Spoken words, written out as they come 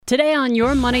Today on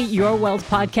Your Money, Your Wealth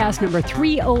podcast number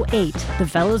 308, the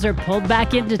fellas are pulled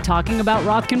back into talking about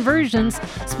Roth conversions,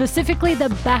 specifically the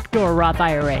backdoor Roth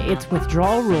IRA, its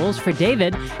withdrawal rules for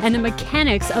David, and the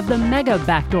mechanics of the mega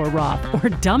backdoor Roth or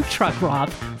dump truck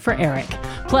Roth for Eric.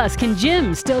 Plus, can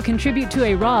Jim still contribute to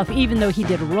a Roth even though he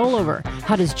did a rollover?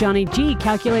 How does Johnny G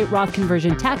calculate Roth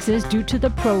conversion taxes due to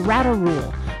the pro rata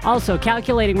rule? Also,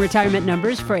 calculating retirement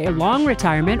numbers for a long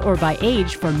retirement or by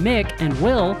age for Mick and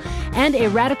Will, and a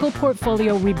radical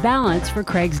portfolio rebalance for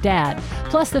Craig's dad.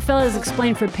 Plus, the fellas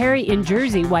explain for Perry in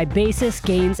Jersey why basis,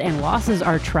 gains, and losses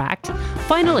are tracked.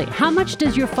 Finally, how much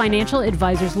does your financial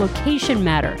advisor's location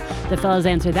matter? The fellas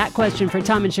answer that question for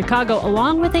Tom in Chicago,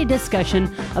 along with a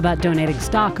discussion about donating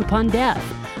stock upon death.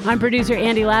 I'm producer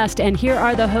Andy Last, and here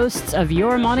are the hosts of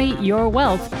Your Money, Your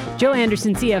Wealth, Joe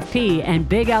Anderson, CFP, and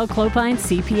Big Al Clopine,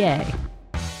 CPA.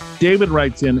 David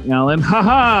writes in, Alan,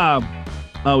 haha!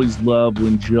 I always love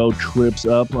when Joe trips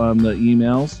up on the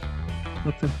emails.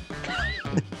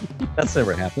 That's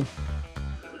never happened.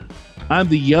 I'm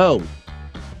the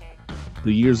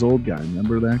the years old guy.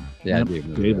 Remember that? Yeah, yep.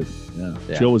 David. Yeah.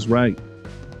 Joe was right.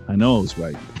 I know I was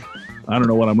right. I don't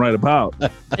know what I'm right about.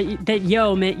 that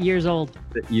yo meant years old.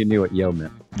 You knew what yo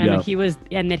meant. And that he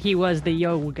was the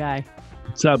yo guy.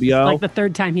 What's up, yo? It's like the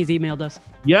third time he's emailed us.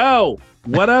 Yo,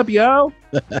 what up, yo?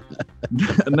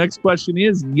 Next question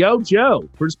is, yo, Joe,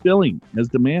 first billing as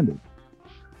demanded.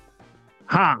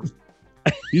 Ha.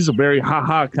 He's a very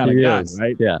ha-ha kind of guy,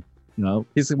 right? Yeah. You know,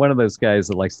 he's one of those guys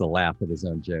that likes to laugh at his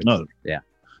own jokes. No. Yeah.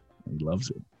 He loves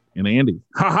it. And Andy,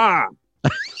 ha-ha.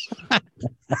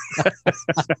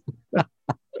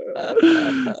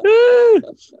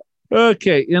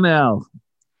 Okay, NL.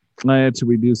 I had to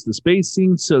reduce the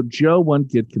spacing so Joe won't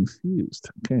get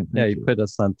confused. Okay. Yeah, you put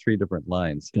us on 3 different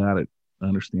lines. Got it. I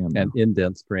understand. And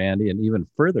indents for Andy and even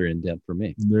further indent for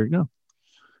me. There you go. I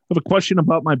have a question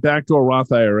about my backdoor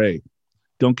Roth IRA.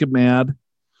 Don't get mad.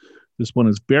 This one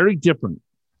is very different.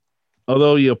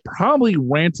 Although you probably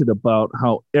ranted about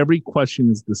how every question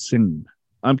is the same.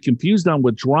 I'm confused on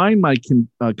withdrawing my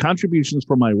contributions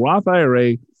from my Roth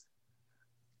IRA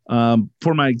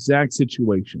for my exact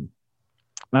situation.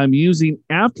 I'm using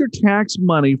after-tax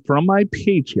money from my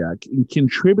paycheck and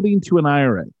contributing to an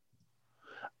IRA.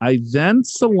 I then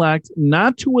select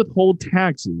not to withhold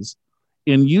taxes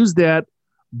and use that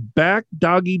back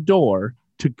doggy door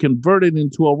to convert it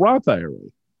into a Roth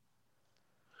IRA.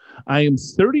 I am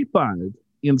 35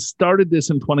 and started this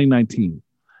in 2019.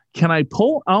 Can I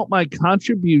pull out my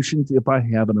contributions if I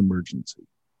have an emergency?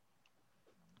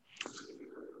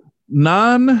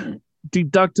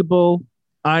 Non-deductible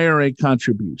IRA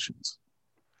contributions.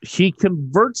 He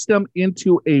converts them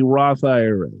into a Roth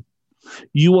IRA.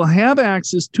 You will have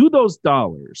access to those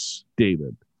dollars,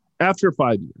 David, after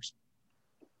 5 years.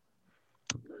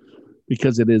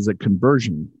 Because it is a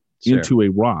conversion into a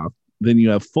Roth, then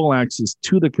you have full access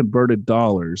to the converted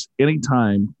dollars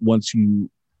anytime once you,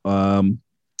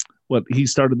 he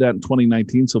started that in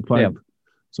 2019, so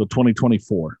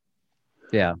 2024.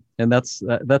 Yeah, and that's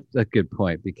a good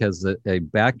point because a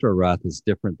backdoor Roth is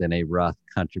different than a Roth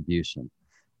contribution.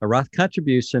 A Roth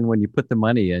contribution, when you put the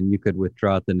money in, you could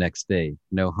withdraw it the next day.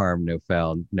 No harm, no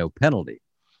foul, no penalty,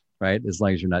 right? As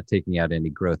long as you're not taking out any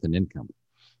growth in income.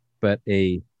 But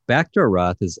a backdoor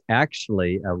Roth is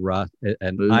actually a Roth,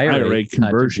 an IRA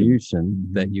contribution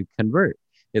that you convert.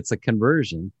 It's a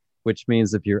conversion, which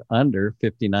means if you're under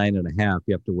 59 and a half,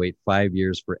 you have to wait 5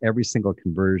 years for every single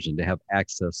conversion to have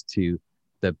access to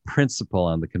the principal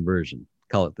on the conversion.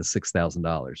 Call it the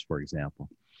 $6,000, for example.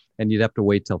 And you'd have to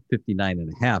wait till 59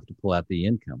 and a half to pull out the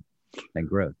income and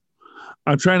growth.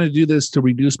 I'm trying to do this to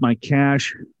reduce my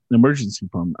cash emergency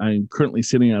fund. I'm currently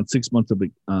sitting on 6 months of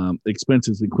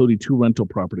expenses, including 2 rental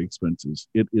property expenses.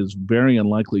 It is very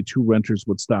unlikely 2 renters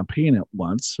would stop paying at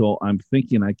once. So I'm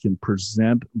thinking I can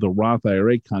present the Roth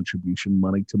IRA contribution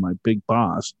money to my big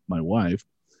boss, my wife,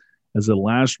 as a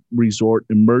last resort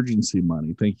emergency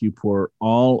money. Thank you for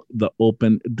all the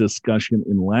open discussion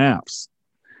and laughs.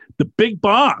 The big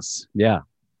boss. Yeah.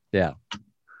 Yeah.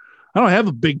 I don't have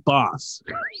a big boss.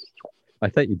 I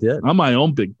thought you did. I'm my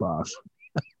own big boss.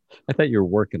 I thought you were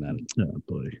working on it. Oh,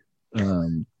 boy.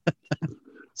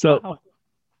 So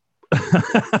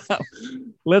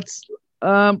let's,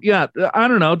 I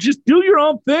don't know. Just do your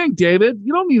own thing, David.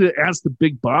 You don't need to ask the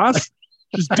big boss.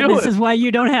 Just do This is why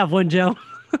you don't have one, Joe.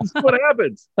 That's what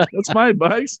happens. That's my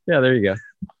advice. Yeah, there you go.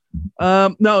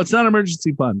 No, it's not an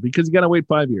emergency fund because you got to wait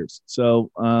 5 years.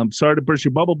 So sorry to burst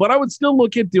your bubble, but I would still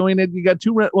look at doing it. You got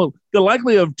the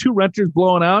likelihood of 2 renters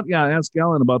blowing out. Yeah, ask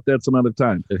Alan about that some other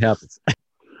time. It happens.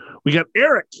 We got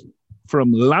Eric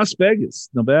from Las Vegas,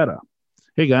 Nevada.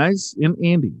 Hey, guys, and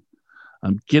Andy.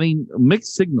 I'm getting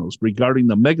mixed signals regarding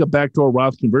the mega backdoor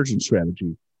Roth conversion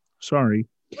strategy. Sorry.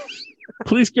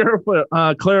 Please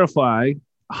clarify,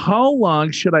 how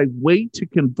long should I wait to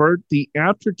convert the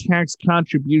after-tax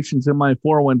contributions in my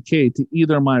 401k to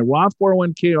either my Roth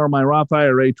 401k or my Roth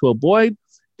IRA to avoid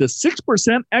the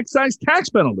 6% excise tax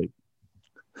penalty?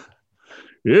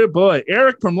 Yeah, boy.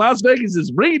 Eric from Las Vegas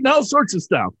is reading all sorts of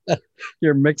stuff.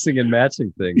 You're mixing and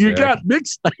matching things. You Eric. got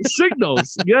mixed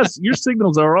signals. Yes, your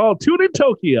signals are all tuned in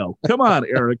Tokyo. Come on,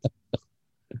 Eric.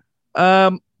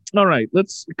 All right,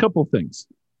 a couple things.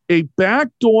 A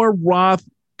backdoor Roth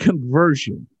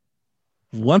conversion.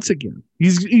 Once again,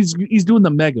 he's doing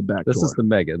the mega backdoor. This is the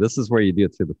mega. This is where you do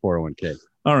it through the 401k.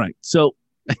 All right, so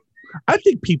I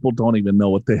think people don't even know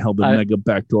what the hell the mega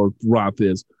backdoor Roth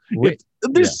is.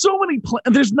 There's so many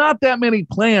there's not that many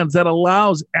plans that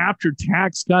allows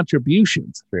after-tax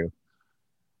contributions. True.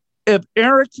 If,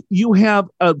 Eric, you have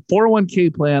a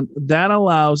 401k plan that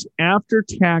allows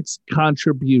after-tax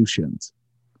contributions,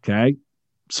 okay?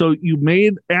 So you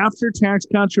made after-tax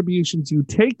contributions. You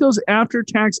take those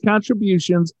after-tax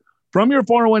contributions from your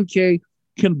 401k,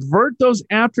 convert those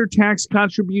after-tax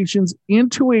contributions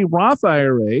into a Roth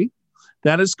IRA.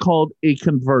 That is called a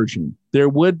conversion. There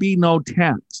would be no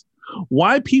tax.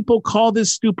 Why people call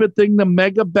this stupid thing the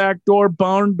mega backdoor,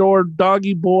 barn door,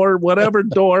 doggy board, whatever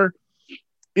door,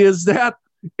 is that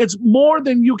it's more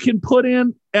than you can put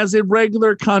in as a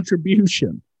regular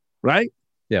contribution, right?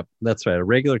 Yep, that's right. A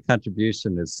regular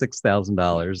contribution is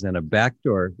 $6,000, and a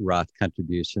backdoor Roth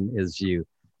contribution is you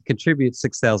contribute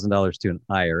 $6,000 to an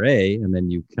IRA, and then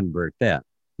you convert that.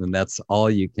 And that's all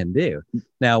you can do.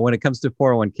 Now, when it comes to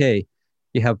 401k,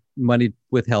 you have money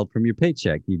withheld from your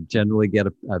paycheck. You generally get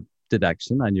a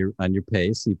deduction on your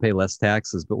pay, so you pay less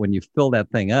taxes. But when you fill that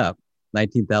thing up,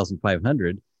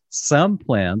 $19,500, some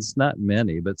plans, not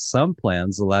many, but some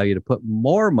plans allow you to put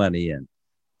more money in,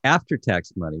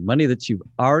 after-tax money that you've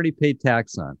already paid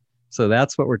tax on. So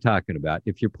that's what we're talking about.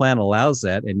 If your plan allows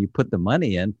that and you put the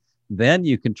money in, then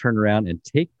you can turn around and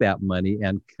take that money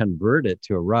and convert it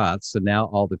to a Roth. So now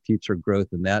all the future growth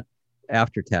in that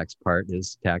after-tax part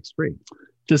is tax-free.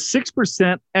 The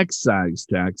 6% excise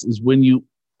tax is when you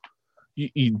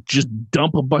just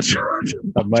dump a bunch of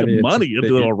money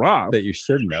into a Roth that you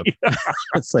shouldn't have. Yeah.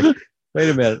 It's like, wait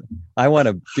a minute, I want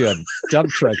to do a dump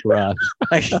truck Roth.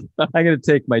 I'm going to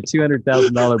take my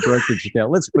 $200,000 brokerage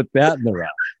account. Let's put that in the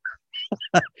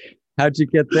Roth. How'd you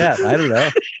get that? I don't know.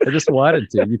 I just wanted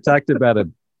to. You talked about a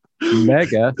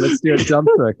mega. Let's do a dump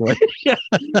truck one. Yeah.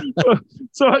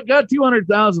 So I got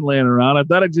 200,000 laying around. I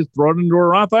thought I'd just throw it into a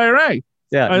Roth IRA.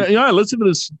 Yeah. I listen to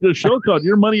this show called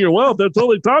Your Money, Your Wealth. That's all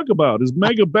they talk about is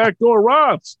mega backdoor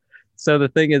Roths. So the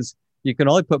thing is, you can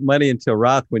only put money into a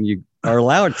Roth when you are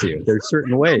allowed to. There's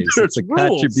certain ways. It's a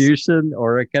contribution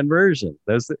or a conversion.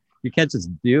 You can't just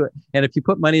do it. And if you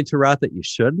put money into Roth that you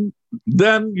shouldn't,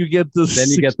 then you get the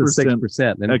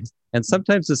 6%. And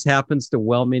sometimes this happens to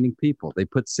well-meaning people. They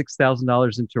put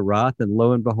 $6,000 into Roth, and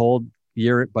lo and behold,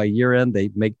 by year end, they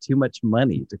make too much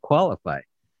money to qualify.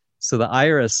 So the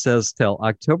IRS says till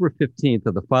October 15th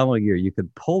of the following year, you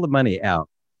could pull the money out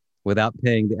without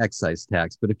paying the excise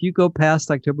tax. But if you go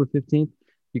past October 15th,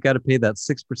 you got to pay that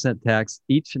 6% tax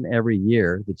each and every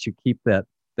year that you keep that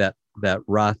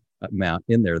Roth amount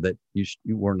in there that you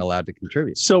weren't allowed to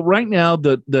contribute. So right now,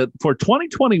 the for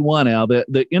 2021, Al,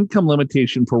 the income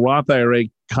limitation for Roth IRA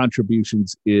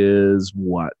contributions is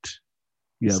what?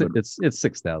 Yeah, it's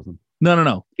 6,000.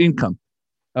 No, income.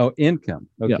 Oh, income.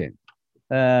 Okay.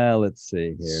 Yeah. Let's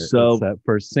see here. So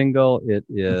for single, it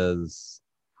is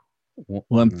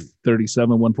 137,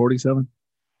 147.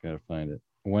 Gotta find it.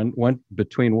 One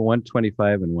between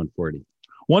 125 and 140.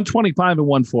 125 and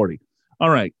 140. All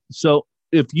right. So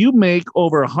if you make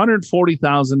over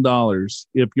 $140,000,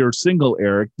 if you're single,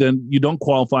 Eric, then you don't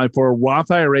qualify for a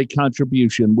Roth IRA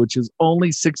contribution, which is only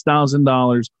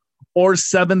 $6,000 or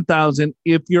 $7,000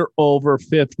 if you're over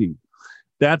 50.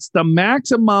 That's the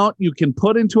max amount you can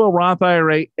put into a Roth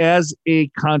IRA as a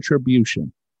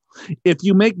contribution. If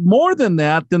you make more than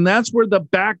that, then that's where the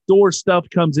backdoor stuff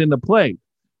comes into play,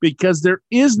 because there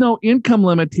is no income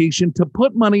limitation to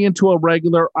put money into a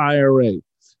regular IRA.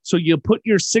 So you put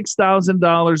your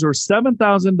 $6,000 or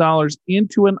 $7,000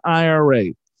 into an IRA.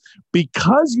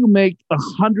 Because you make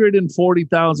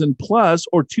 $140,000 plus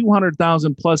or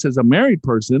 $200,000 plus as a married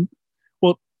person,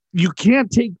 well, you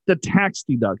can't take the tax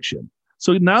deduction.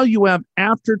 So now you have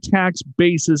after-tax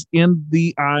basis in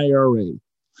the IRA.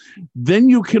 Then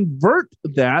you convert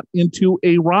that into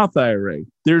a Roth IRA.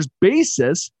 There's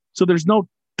basis, so there's no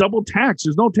double tax.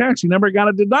 There's no tax. You never got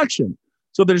a deduction.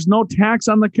 So there's no tax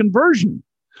on the conversion.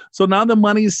 So now the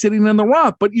money is sitting in the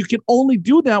Roth, but you can only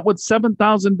do that with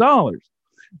 $7,000.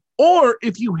 Or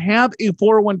if you have a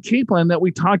 401k plan that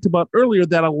we talked about earlier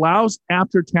that allows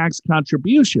after-tax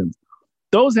contributions,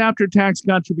 those after-tax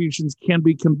contributions can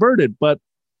be converted, but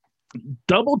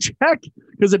double check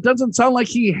because it doesn't sound like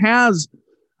he has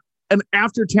an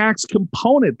after-tax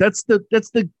component. That's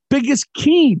the biggest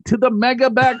key to the mega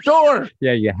backdoor.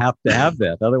 Yeah, you have to have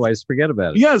that. Otherwise, forget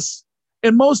about it. Yes.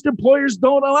 And most employers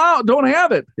don't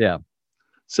have it. Yeah.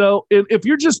 So if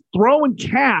you're just throwing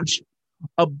cash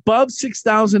above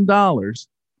 $6,000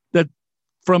 that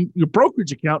from your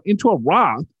brokerage account into a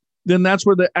Roth, then that's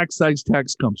where the excise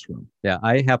tax comes from. Yeah,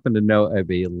 I happen to know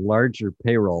of a larger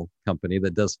payroll company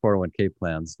that does 401k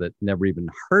plans that never even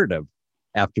heard of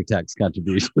after-tax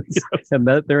contributions, and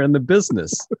that they're in the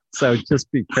business. So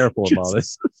just be careful of all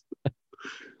this.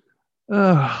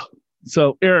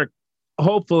 So Eric,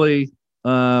 hopefully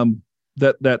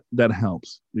that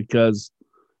helps because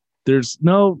there's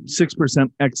no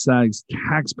 6% excise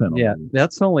tax penalty. Yeah,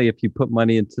 that's only if you put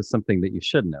money into something that you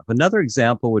shouldn't have. Another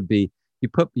example would be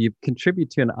you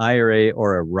contribute to an IRA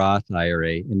or a Roth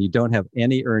IRA and you don't have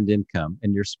any earned income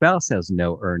and your spouse has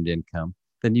no earned income,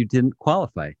 then you didn't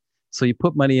qualify. So you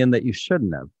put money in that you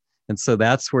shouldn't have. And so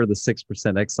that's where the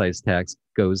 6% excise tax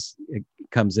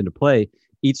comes into play.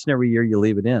 Each and every year you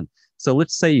leave it in. So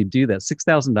let's say you do that,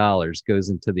 $6,000 goes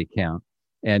into the account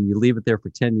and you leave it there for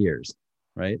 10 years,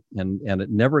 right? And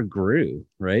it never grew,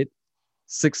 right?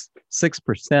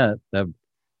 6%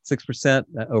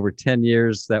 over 10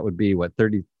 years, that would be what,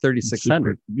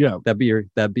 3,600. Yeah.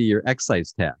 That'd be your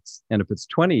excise tax. And if it's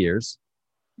 20 years,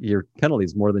 your penalty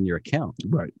is more than your account.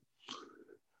 Right.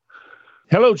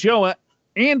 Hello, Joe.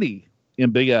 Andy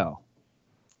in Big Al.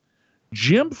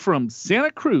 Jim from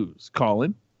Santa Cruz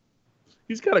calling.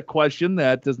 He's got a question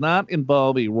that does not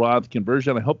involve a Roth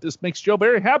conversion. I hope this makes Joe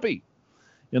very happy.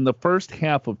 In the first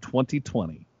half of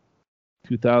 2020,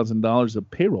 $2,000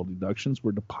 of payroll deductions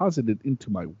were deposited into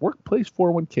my workplace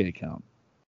 401k account.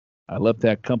 I left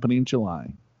that company in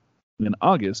July. In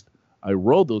August, I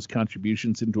rolled those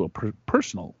contributions into a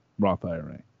personal Roth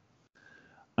IRA.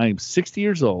 I am 60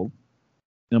 years old.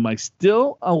 Am I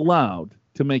still allowed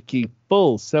to make a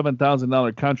full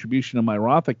 $7,000 contribution in my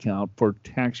Roth account for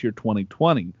tax year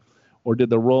 2020? Or did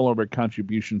the rollover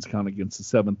contributions count against the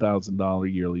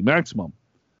 $7,000 yearly maximum?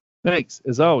 Thanks,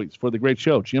 as always, for the great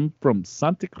show. Jim from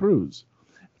Santa Cruz.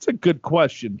 It's a good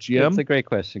question, Jim. It's a great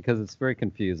question because it's very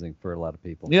confusing for a lot of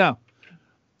people. Yeah.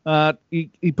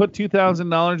 He put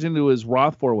 $2,000 into his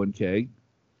Roth 401k,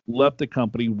 left the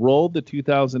company, rolled the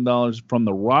 $2,000 from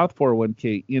the Roth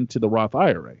 401k into the Roth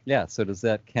IRA. Yeah, so does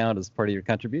that count as part of your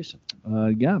contribution?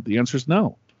 Yeah, the answer is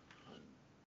no.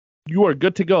 You are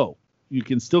good to go. You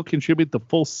can still contribute the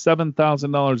full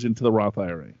 $7,000 into the Roth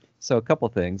IRA. So a couple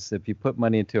things. If you put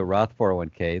money into a Roth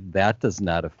 401k, that does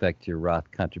not affect your Roth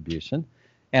contribution.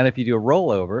 And if you do a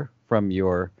rollover from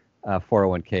your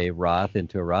 401k Roth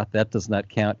into a Roth, that does not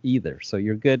count either. So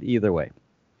you're good either way.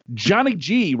 Johnny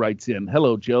G writes in,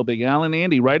 hello, Joe, Big Al, and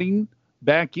Andy. Writing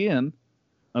back in,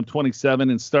 I'm 27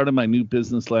 and started my new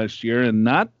business last year and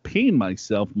not paying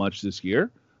myself much this year.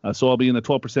 So I'll be in the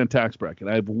 12% tax bracket.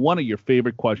 I have one of your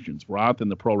favorite questions, Roth and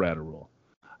the pro rata rule.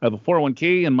 I have a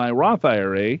 401k in my Roth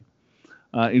IRA.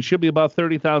 It should be about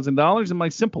 $30,000 in my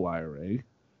simple IRA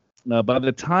by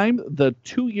the time the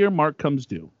 2-year mark comes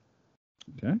due.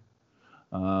 Okay.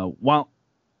 While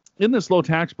in this low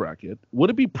tax bracket,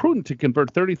 would it be prudent to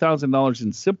convert $30,000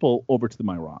 in simple over to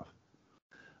my Roth?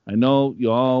 I know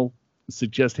you all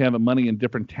suggest having money in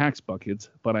different tax buckets,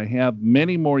 but I have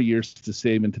many more years to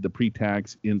save into the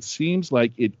pre-tax, and seems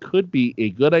like it could be a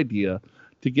good idea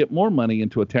to get more money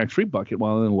into a tax-free bucket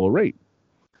while in a low rate.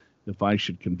 If I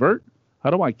should convert, how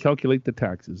do I calculate the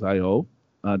taxes I owe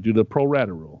due to the pro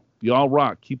rata rule? You all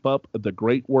rock. Keep up the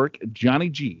great work, Johnny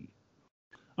G.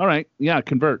 All right. Yeah,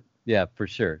 convert. Yeah, for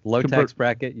sure. Low tax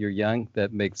bracket, you're young.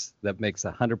 That makes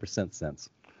 100% sense.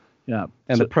 Yeah.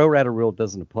 And the pro rata rule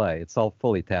doesn't apply. It's all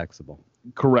fully taxable.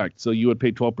 Correct. So you would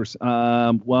pay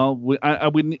 12%. Well, I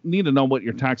would need to know what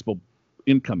your taxable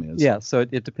income is. Yeah, so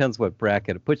it depends what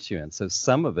bracket it puts you in. So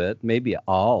some of it, maybe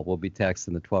all, will be taxed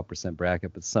in the 12%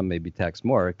 bracket, but some may be taxed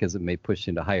more because it may push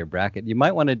you into a higher bracket. You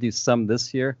might want to do some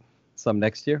this year, some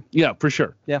next year. Yeah, for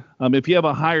sure. Yeah. If you have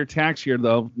a higher tax year,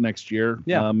 though, next year,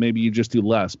 maybe you just do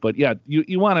less. But, yeah,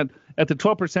 you want it at the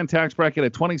 12% tax bracket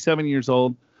at 27 years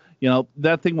old. You know,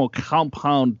 that thing will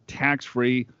compound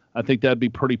tax-free. I think that'd be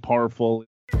pretty powerful.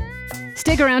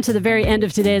 Stick around to the very end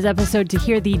of today's episode to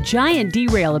hear the giant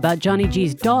derail about Johnny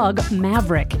G's dog,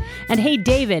 Maverick. And hey,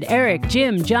 David, Eric,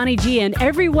 Jim, Johnny G, and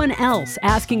everyone else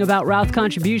asking about Roth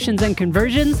contributions and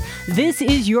conversions, this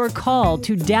is your call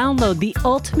to download the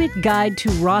ultimate guide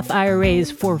to Roth IRAs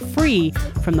for free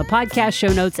from the podcast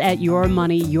show notes at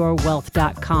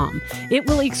yourmoneyyourwealth.com. It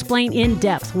will explain in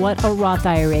depth what a Roth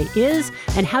IRA is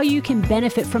and how you can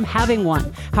benefit from having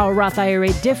one, how a Roth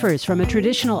IRA differs from a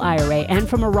traditional IRA and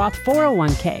from a Roth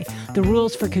 401k, the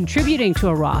rules for contributing to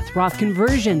a Roth, Roth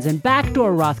conversions and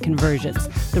backdoor Roth conversions,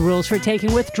 the rules for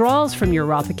taking withdrawals from your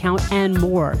Roth account, and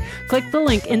more. Click the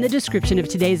link in the description of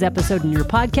today's episode in your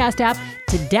podcast app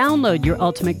to download your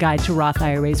ultimate guide to Roth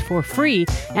IRAs for free.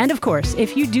 And of course,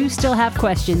 if you do still have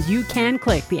questions, you can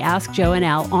click the Ask Joe and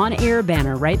Al on-air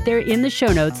banner right there in the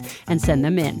show notes and send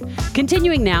them in.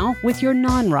 Continuing now with your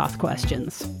non-Roth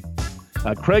questions.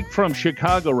 Craig from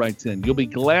Chicago writes in, you'll be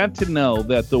glad to know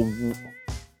that the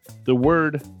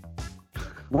word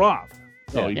Roth,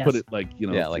 put it like,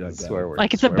 like a swear word.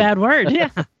 Like it's a bad word, yeah.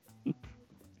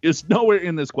 Is nowhere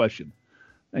in this question.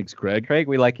 Thanks, Craig. Craig,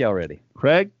 we like you already.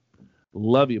 Craig,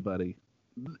 love you, buddy.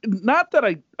 Not that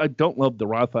I don't love the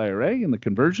Roth IRA and the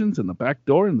conversions and the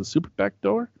backdoor and the super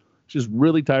backdoor. Just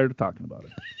really tired of talking about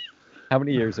it. How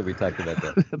many years have we talked about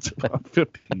that? That's about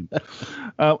 15.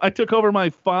 I took over my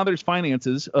father's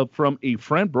finances from a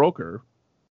friend broker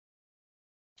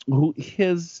who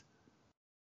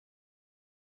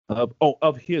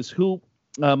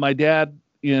my dad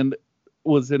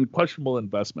was in questionable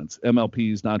investments,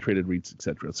 MLPs, non-traded REITs,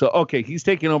 etc. So, okay, he's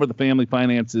taking over the family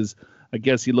finances. I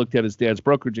guess he looked at his dad's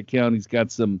brokerage account. He's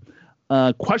got some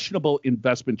questionable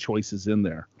investment choices in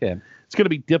there. Okay. It's going to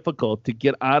be difficult to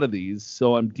get out of these,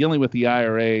 so I'm dealing with the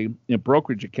IRA and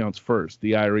brokerage accounts first.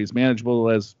 The IRA is manageable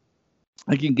as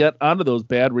I can get out of those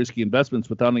bad, risky investments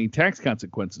without any tax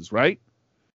consequences, right?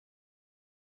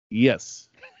 Yes.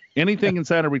 Anything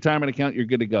inside a retirement account, you're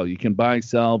good to go. You can buy,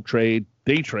 sell, trade,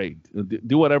 day trade,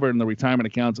 do whatever in the retirement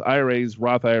accounts, IRAs,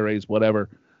 Roth IRAs, whatever.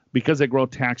 Because they grow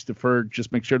tax deferred,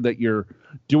 just make sure that you're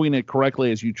doing it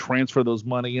correctly as you transfer those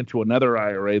money into another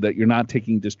IRA, that you're not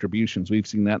taking distributions. We've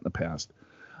seen that in the past.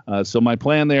 So my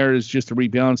plan there is just to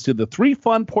rebalance to the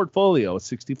 3-fund portfolio,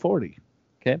 60-40.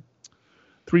 Okay.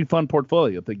 3-fund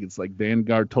portfolio. I think it's like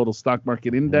Vanguard Total Stock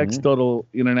Market Index, Total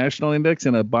International Index,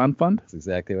 and a bond fund. That's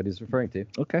exactly what he's referring to.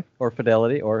 Okay. Or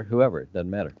Fidelity or whoever. It doesn't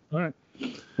matter. All right.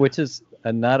 Which is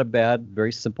not a bad,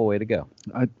 very simple way to go.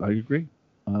 I agree.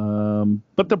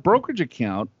 But the brokerage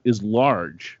account is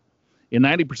large and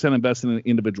 90% invested in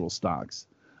individual stocks.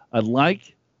 I'd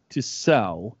like to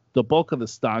sell the bulk of the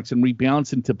stocks and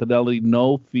rebalance into Fidelity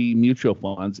no-fee mutual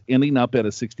funds, ending up at a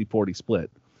 60-40 split.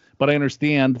 But I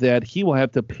understand that he will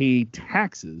have to pay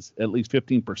taxes, at least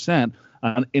 15%,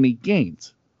 on any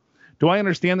gains. Do I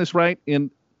understand this right? And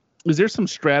is there some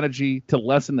strategy to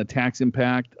lessen the tax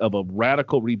impact of a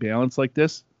radical rebalance like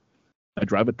this? I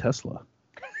drive a Tesla.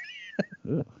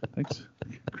 Thanks,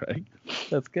 Craig.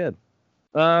 That's good.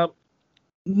 Yes,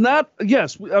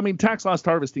 I mean, tax loss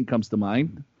harvesting comes to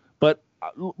mind, but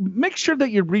make sure that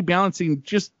you're rebalancing.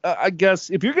 Just, I guess,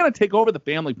 if you're going to take over the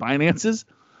family finances,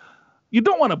 you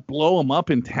don't want to blow them up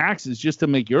in taxes just to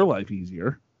make your life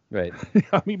easier. Right.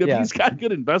 I mean, if he's got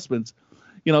good investments,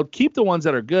 keep the ones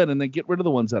that are good and then get rid of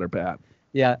the ones that are bad.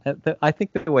 Yeah, I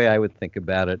think the way I would think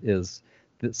about it is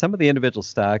that some of the individual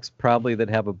stocks probably that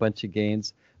have a bunch of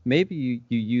gains, maybe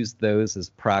you use those as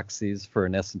proxies for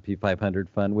an S&P 500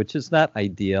 fund, which is not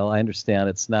ideal. I understand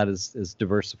it's not as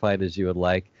diversified as you would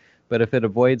like, but if it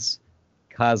avoids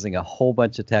causing a whole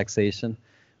bunch of taxation,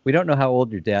 we don't know how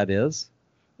old your dad is.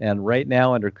 And right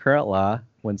now, under current law,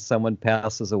 when someone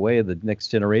passes away, the next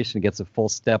generation gets a full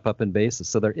step up in basis.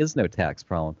 So there is no tax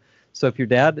problem. So if your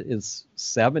dad is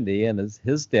 70 and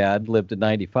his dad lived to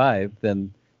 95,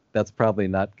 then that's probably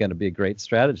not going to be a great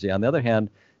strategy. On the other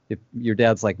hand, if your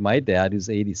dad's like my dad, who's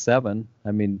 87,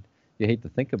 I mean, you hate to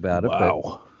think about it,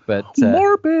 but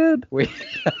morbid.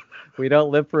 We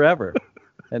don't live forever.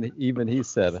 And even he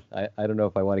said, I don't know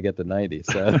if I want to get to 90.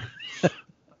 So,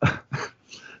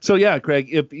 so yeah, Craig,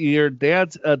 if your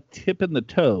dad's a tip in the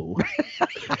toe,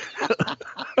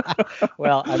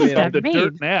 well, I mean, the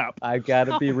dirt nap. I've got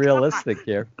to be realistic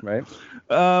here, right?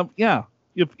 Yeah.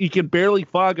 If you can barely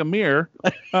fog a mirror,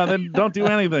 then don't do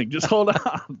anything. Just hold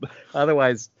on.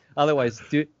 Otherwise,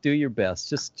 do your best.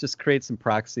 Just create some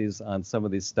proxies on some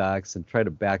of these stocks and try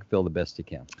to backfill the best you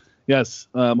can. Yes,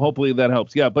 hopefully that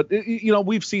helps. Yeah, but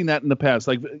we've seen that in the past.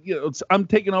 Like, I'm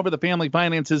taking over the family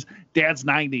finances. Dad's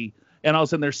 90. and all of a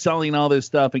sudden they're selling all this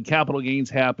stuff, and capital gains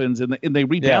happens, and they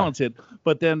rebalance it.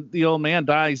 But then the old man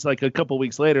dies like a couple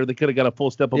weeks later. They could have got a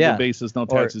full step over basis, no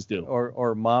taxes due.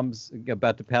 Or mom's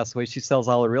about to pass away. She sells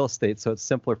all the real estate, so it's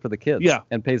simpler for the kids. Yeah.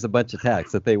 And pays a bunch of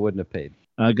tax that they wouldn't have paid.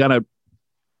 I got an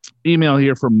email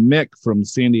here from Mick from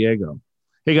San Diego.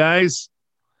 Hey, guys.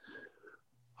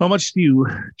 How much do you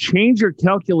change your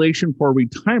calculation for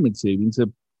retirement savings if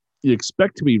you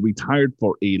expect to be retired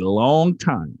for a long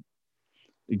time?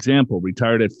 Example,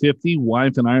 retired at 50,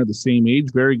 wife and I are the same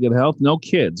age, very good health, no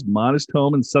kids, modest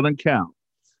home in Southern Cal,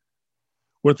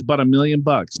 worth about $1 million,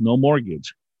 no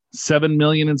mortgage, $7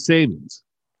 million in savings,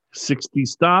 60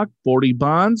 stock, 40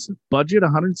 bonds, budget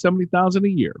 $170,000 a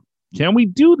year. Can we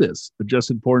do this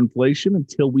adjusted for inflation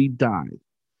until we die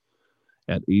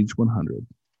at age 100?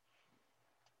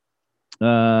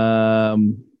 The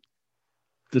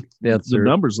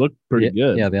numbers look pretty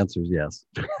good. Yeah, the answer is yes.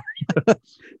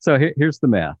 So here's the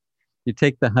math. You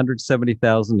take the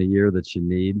 $170,000 a year that you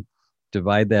need,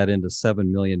 divide that into $7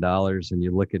 million, and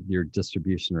you look at your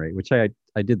distribution rate, which I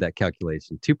did that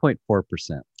calculation,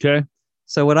 2.4%. Okay.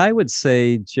 So what I would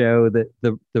say, Joe, that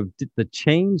the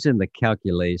change in the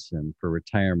calculation for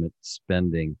retirement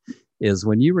spending is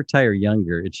when you retire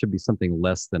younger, it should be something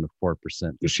less than a 4%.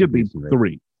 It should be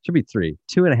 3. Should be 3,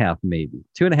 2.5 maybe,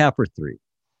 2.5 or 3,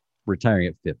 retiring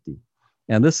at 50.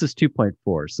 And this is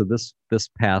 2.4. So this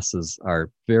passes our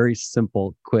very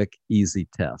simple, quick, easy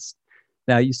test.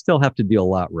 Now you still have to do a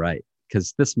lot right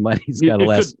because this money's got to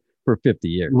last for 50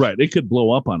 years. Right. It could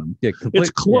blow up on him.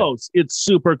 It's close. Yeah. It's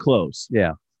super close.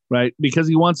 Yeah. Right. Because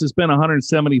he wants to spend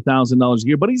 $170,000 a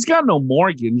year, but he's got no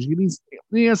mortgage.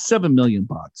 He has $7 million.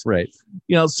 Right.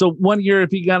 So 1 year,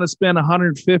 if he got to spend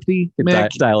 150,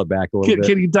 dial it back a little bit.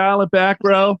 Can you dial it back,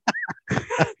 bro?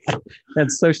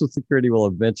 And Social Security will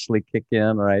eventually kick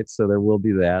in. Right. So there will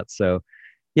be that. So,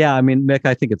 yeah, I mean, Mick,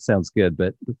 I think it sounds good,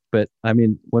 but I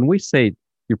mean, when we say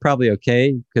you're probably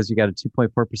okay because you got a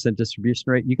 2.4% distribution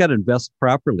rate, you got to invest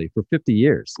properly for 50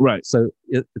 years. Right. So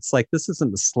it's like, this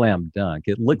isn't a slam dunk.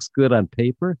 It looks good on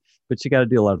paper, but you got to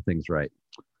do a lot of things right.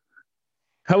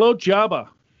 Hello, Jabba.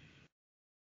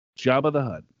 Jabba the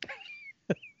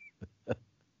Hutt.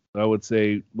 I would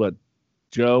say, what,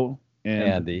 Joe and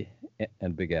Andy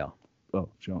and Big Al. Oh,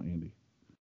 Joe, Andy,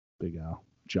 Big Al,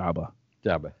 Jabba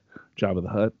the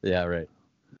Hutt. Yeah, right.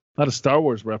 A lot of Star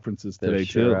Wars references today,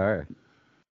 sure too. Are.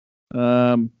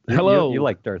 Hello. You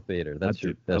like Darth Vader. That's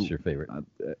your favorite.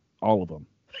 All of them.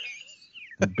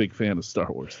 I'm a big fan of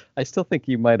Star Wars. I still think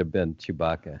you might have been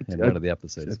Chewbacca in one of the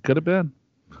episodes. It could have been.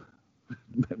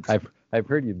 I've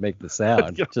heard you'd make the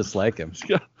sound just like him.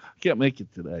 I can't make it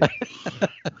today.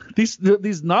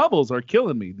 These novels are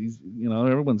killing me.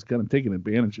 Everyone's kind of taking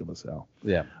advantage of us, Al.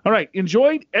 Yeah. All right.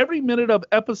 Enjoyed every minute of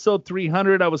episode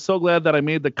 300. I was so glad that I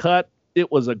made the cut.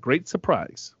 It was a great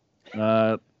surprise.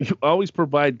 You always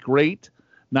provide great,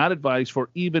 not advice for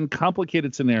even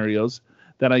complicated scenarios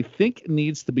that I think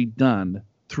needs to be done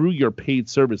through your paid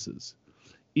services,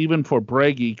 even for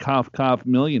braggy, cough,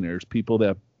 millionaires, people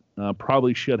that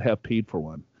probably should have paid for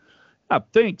one.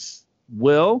 Thanks,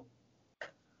 Will.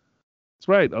 That's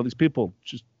right. All these people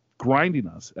just grinding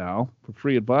us, Al, for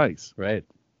free advice. Right.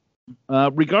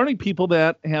 Regarding people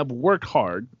that have worked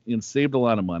hard and saved a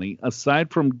lot of money,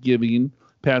 aside from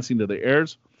passing to their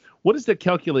heirs, what is the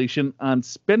calculation on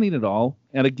spending it all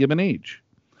at a given age?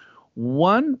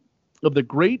 One of the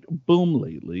great boom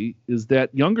lately is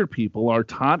that younger people are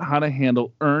taught how to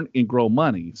handle, earn, and grow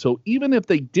money. So even if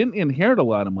they didn't inherit a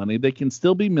lot of money, they can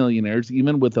still be millionaires,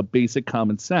 even with a basic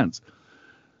common sense.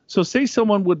 So say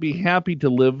someone would be happy to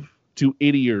live to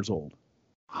 80 years old.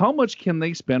 How much can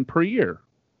they spend per year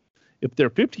if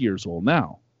they're 50 years old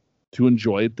now to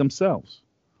enjoy it themselves?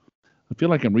 I feel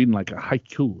like I'm reading like a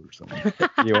haiku or something.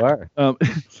 You are.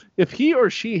 If he or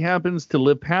she happens to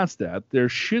live past that, there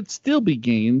should still be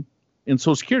gain in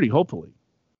Social Security, hopefully.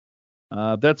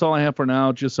 That's all I have for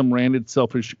now. Just some random,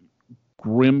 selfish,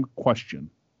 grim question.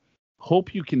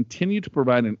 Hope you continue to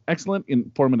provide an excellent,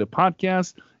 informative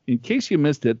podcast. In case you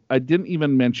missed it, I didn't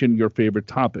even mention your favorite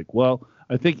topic. Well,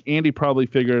 I think Andy probably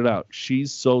figured it out.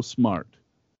 She's so smart.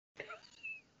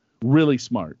 Really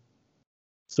smart.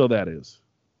 So that is.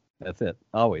 That's it.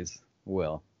 Always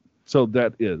will. So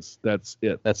that's it. That's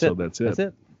it. That's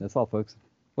it. That's all, folks.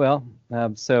 Well,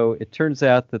 so it turns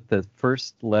out that the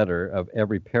first letter of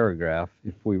every paragraph,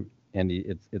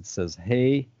 it says,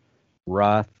 "Hey,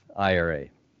 Roth IRA."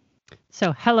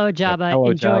 So, hello, Jabba. Hello,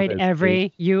 enjoyed Jabba.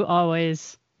 every. You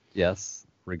always. Yes.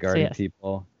 Regarding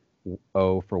people.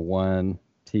 O for one.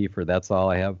 T for that's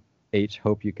all I have. H,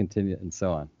 hope you continue, and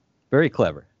so on. Very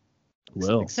clever.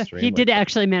 Well, So he did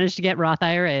actually manage to get Roth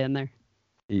IRA in there.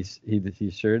 He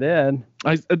sure did.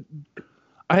 I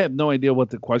have no idea what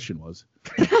the question was.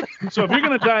 So if you're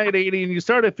going to die at 80 and you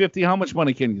start at 50, how much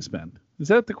money can you spend? Is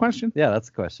that the question? Yeah, that's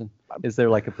the question. Is there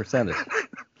like a percentage?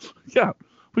 Yeah.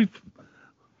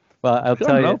 Well, I'll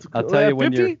tell you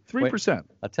when 50, you're 3%.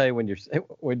 I'll tell you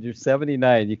when you're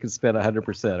 79, you can spend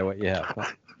 100% of what you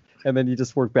have, and then you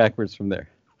just work backwards from there.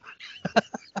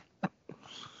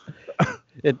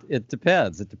 It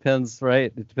depends. It depends,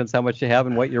 right? It depends how much you have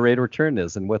and what your rate of return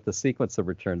is and what the sequence of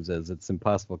returns is. It's an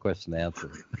impossible question to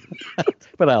answer,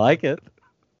 but I like it.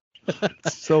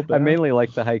 So bad. I mainly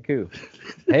like the haiku.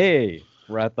 Hey,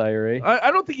 Roth IRA.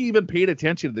 I don't think he even paid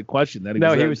attention to the question.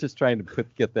 He was just trying to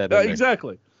get that in there.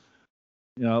 Exactly.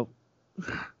 You know,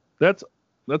 that's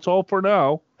all for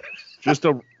now. Just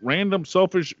a random,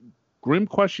 selfish, grim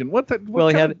question.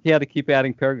 He had to keep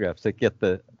adding paragraphs to get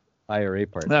the IRA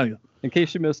part. Yeah. In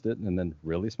case you missed it, and then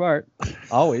really smart,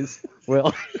 always.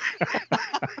 Well,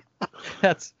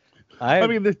 this is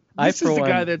the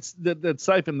guy that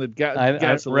siphoned the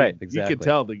gasoline. Right, exactly. You could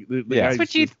tell the guy. That's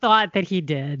what you thought that he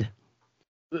did.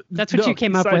 That's what you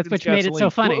came up with, which made it so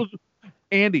funny. Well,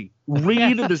 Andy,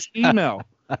 read this email.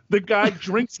 The guy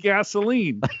drinks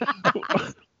gasoline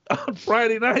on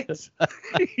Friday nights.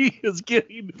 He is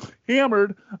getting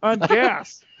hammered on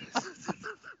gas.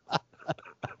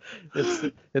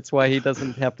 It's why he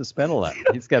doesn't have to spend a lot.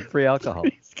 He's got free alcohol.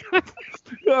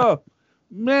 Oh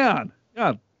man,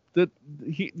 yeah.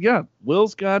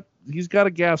 Will's got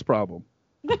a gas problem.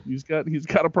 He's got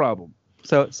a problem.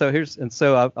 So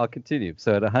I'll continue.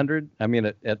 So at 100,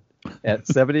 at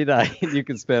 79, you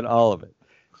can spend all of it.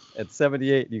 At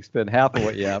 78, you spend half of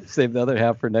what you have. Save the other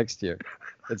half for next year.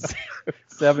 At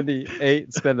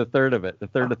 78, spend a third of it. A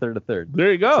third.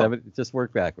 There you go. Just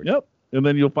work backwards. Yep. And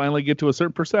then you'll finally get to a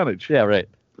certain percentage. Yeah, right.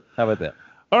 How about that?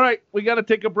 All right, we got to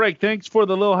take a break. Thanks for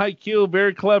the little haiku.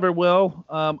 Very clever, Will.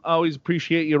 Always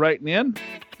appreciate you writing in.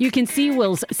 You can see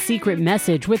Will's secret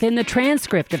message within the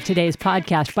transcript of today's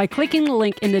podcast by clicking the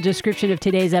link in the description of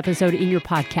today's episode in your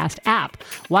podcast app.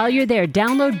 While you're there,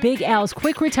 download Big Al's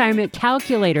Quick Retirement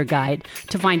Calculator Guide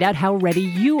to find out how ready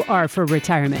you are for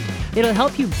retirement. It'll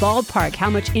help you ballpark how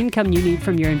much income you need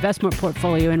from your investment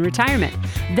portfolio in retirement.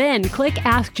 Then click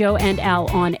Ask Joe and Al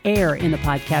on air in the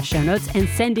podcast show notes and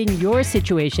send in your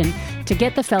situation to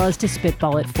get the fellas to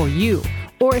spitball it for you.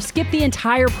 Or skip the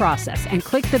entire process and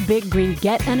click the big green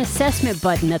Get an Assessment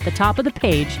button at the top of the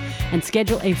page and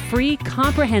schedule a free,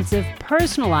 comprehensive,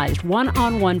 personalized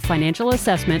one-on-one financial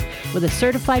assessment with a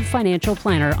certified financial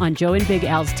planner on Joe and Big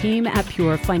Al's team at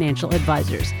Pure Financial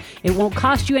Advisors. It won't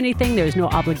cost you anything, there's no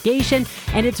obligation,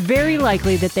 and it's very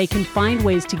likely that they can find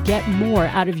ways to get more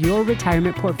out of your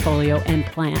retirement portfolio and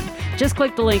plan. Just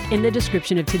click the link in the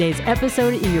description of today's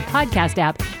episode in your podcast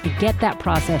app and get that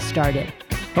process started.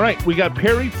 All right, we got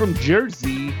Perry from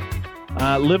Jersey.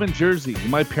 Live in Jersey.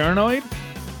 Am I paranoid?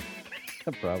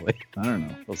 Probably. I don't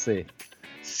know. We'll see.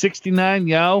 69,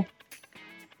 yo.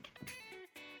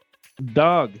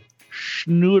 Dog.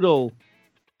 Schnoodle.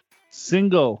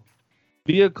 Single.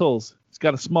 Vehicles. He's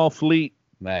got a small fleet.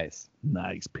 Nice,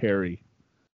 Perry.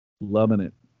 Loving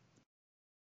it.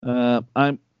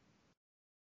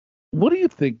 What do you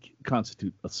think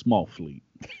constitutes a small fleet?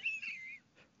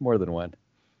 More than one.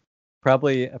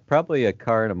 Probably a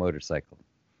car and a motorcycle.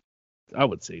 I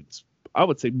would say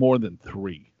more than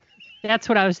 3. That's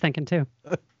what I was thinking too.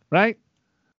 Right?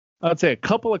 I would say a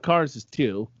couple of cars is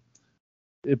 2.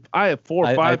 If I have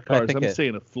 4 or 5 cars, I'm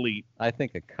saying a fleet. I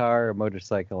think a car, a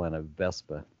motorcycle, and a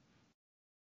Vespa.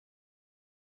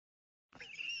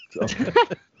 So,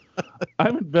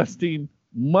 I'm investing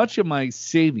much of my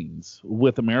savings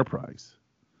with Ameriprise.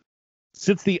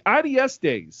 Since the IDS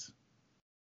days,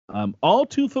 I'm all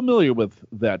too familiar with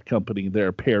that company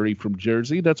there, Perry from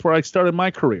Jersey. That's where I started my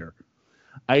career.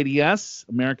 IDS,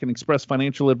 American Express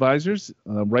Financial Advisors,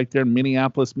 right there in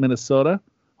Minneapolis, Minnesota.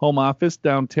 Home office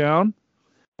downtown.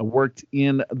 I worked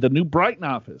in the New Brighton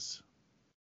office.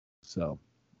 So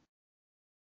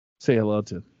say hello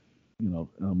to,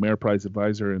 Ameriprise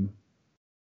advisor in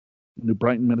New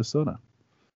Brighton, Minnesota.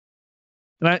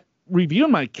 And I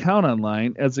reviewed my account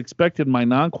online. As expected, my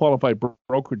non-qualified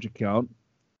brokerage account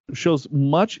shows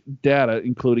much data,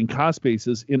 including cost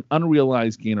basis in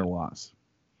unrealized gain or loss.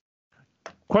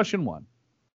 Question 1.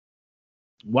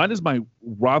 Why does my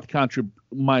Roth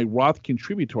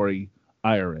contributory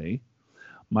IRA,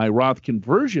 my Roth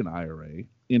conversion IRA,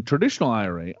 and traditional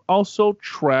IRA also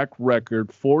track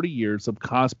record 40 years of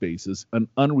cost basis and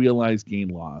unrealized gain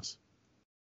loss?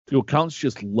 Do accountants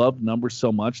just love numbers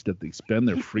so much that they spend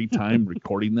their free time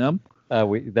recording them?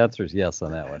 The answer is yes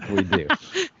on that one. We do.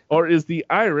 Or is the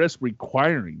IRS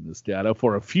requiring this data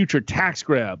for a future tax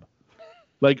grab?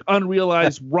 like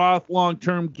unrealized Roth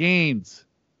long-term gains.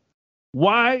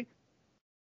 Why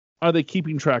are they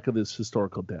keeping track of this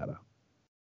historical data?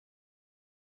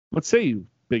 What say you,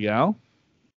 Big Al?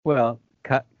 Well,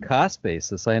 cost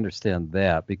basis, I understand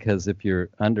that, because if you're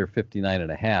under 59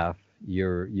 and a half,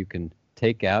 you can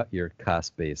take out your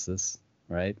cost basis,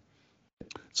 right?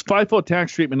 It's FIFO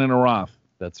tax treatment in a Roth.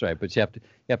 That's right, but you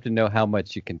have to know how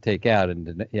much you can take out,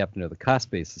 and you have to know the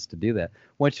cost basis to do that.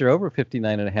 Once you're over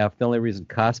 59 and a half, the only reason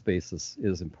cost basis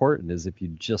is important is if you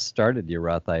just started your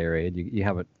Roth IRA and you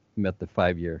haven't met the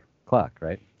 5-year clock,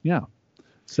 right? Yeah.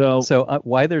 So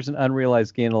why there's an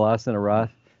unrealized gain or loss in a Roth?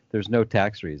 There's no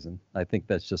tax reason. I think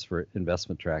that's just for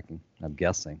investment tracking. I'm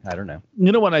guessing. I don't know.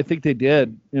 You know what I think they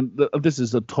did, and this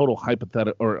is a total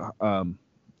hypothetical, or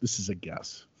this is a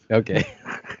guess. Okay.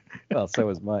 Well, so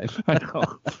is mine. I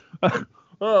know.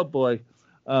 Oh boy.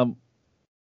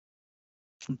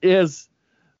 Is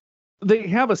they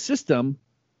have a system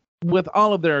with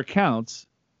all of their accounts,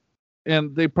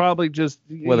 and they probably just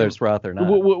whether it's Roth or not,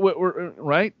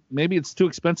 right? Maybe it's too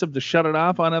expensive to shut it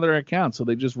off on other accounts, so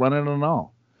they just run it on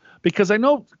all. Because I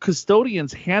know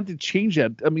custodians had to change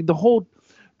that. I mean, the whole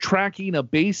tracking a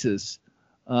basis,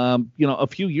 a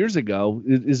few years ago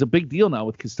is a big deal now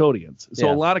with custodians.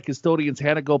 So a lot of custodians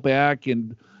had to go back,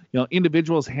 and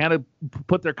individuals had to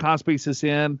put their cost basis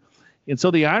in. And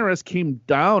so the IRS came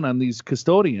down on these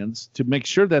custodians to make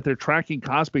sure that they're tracking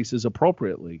cost basis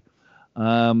appropriately.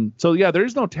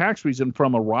 There's no tax reason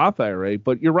from a Roth IRA,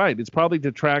 but you're right. It's probably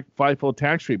to track FIFO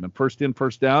tax treatment, first in,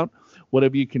 first out. What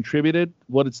have you contributed?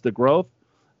 What is the growth?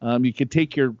 You could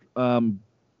take your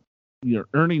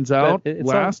earnings out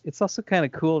last. It's also kind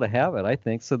of cool to have it, I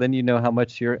think. So then you know how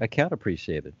much your account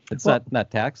appreciated. It's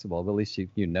not taxable, but at least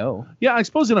you know. Yeah, I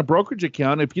suppose in a brokerage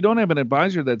account, if you don't have an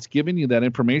advisor that's giving you that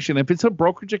information, if it's a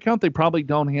brokerage account, they probably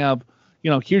don't have,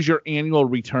 here's your annual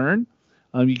return.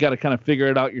 You got to kind of figure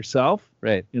it out yourself.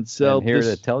 Right. And so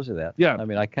it tells you that. Yeah. I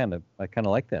mean, I kind of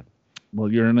like that. Well,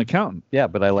 you're an accountant. Yeah,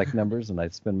 but I like numbers, and I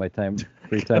spend my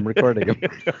free time recording them.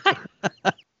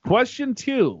 Question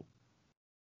 2.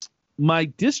 My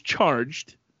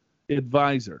discharged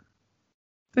advisor.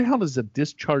 What the hell is a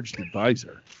discharged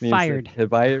advisor? Fired.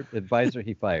 Advisor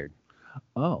he fired.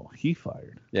 Oh, he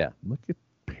fired. Yeah. Look at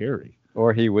Perry.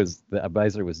 Or the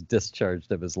advisor was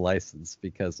discharged of his license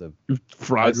because of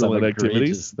fraudulent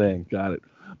activities. Thing. Got it.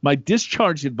 My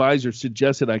discharged advisor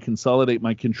suggested I consolidate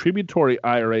my contributory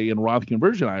IRA and Roth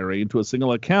conversion IRA into a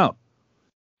single account.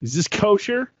 Is this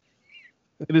kosher?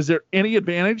 And is there any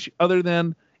advantage other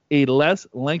than a less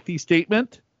lengthy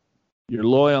statement? Your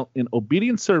loyal and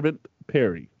obedient servant,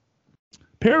 Perry.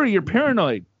 Perry, you're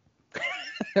paranoid.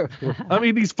 I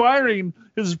mean, he's firing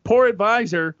his poor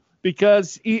advisor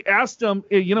because he asked him,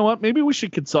 hey, you know what, maybe we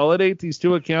should consolidate these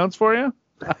two accounts for you.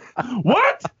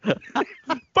 What?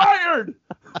 Fired!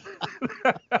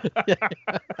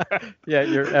 Yeah,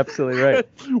 you're absolutely right.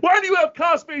 Why do you have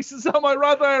cost basis on my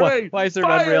Roth IRA? Why is there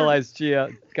an unrealized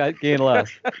gain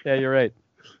loss? Yeah, you're right.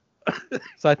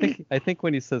 So I think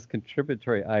when he says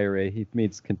contributory IRA, he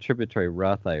means contributory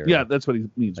Roth IRA. Yeah, that's what he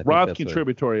means. Roth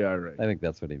contributory IRA. I think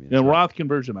that's what he means. And Roth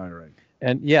conversion IRA.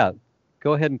 And yeah,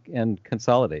 go ahead and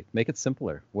consolidate. Make it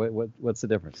simpler. What's the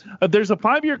difference? There's a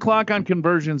 5-year clock on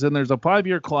conversions, and there's a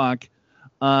 5-year clock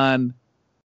on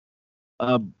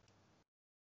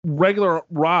regular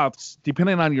Roths,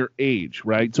 depending on your age,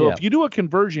 right? So if you do a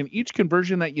conversion, each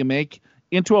conversion that you make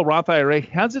into a Roth IRA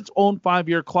has its own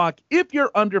 5-year clock if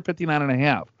you're under 59 and a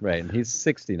half. Right, and he's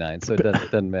 69, so it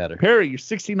doesn't matter. Perry, you're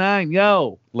 69.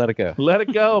 Yo. Let it go. Let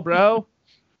it go, bro.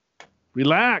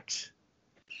 Relax.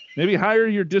 Maybe hire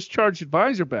your discharged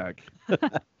advisor back.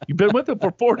 You've been with him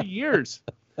for 40 years.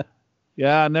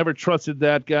 Yeah, I never trusted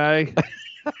that guy.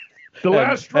 The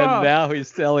last straw. And now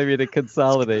he's telling me to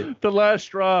consolidate. The last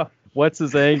straw. What's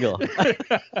his angle?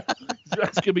 He's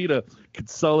asking me to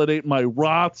consolidate my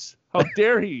Roths. How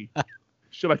dare he?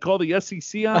 Should I call the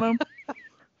SEC on him?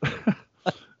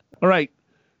 All right.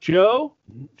 Joe's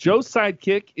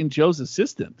sidekick and Joe's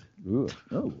assistant. Ooh.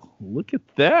 Oh, look at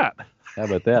that. How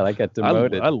about that? I got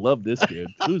demoted. I love this dude.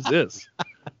 Who's this?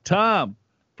 Tom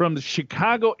from the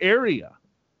Chicago area.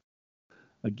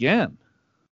 Again.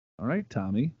 All right,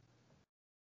 Tommy.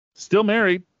 Still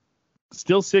married.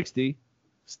 Still 60.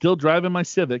 Still driving my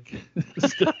Civic.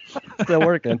 Still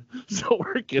working. Still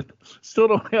working. Still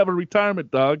don't have a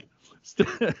retirement dog.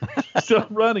 Still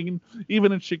running,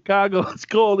 even in Chicago. It's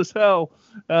cold as hell.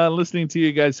 Listening to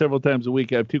you guys several times a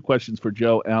week. I have 2 questions for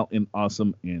Joe, Al, and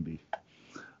awesome Andy.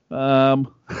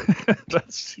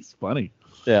 That's funny.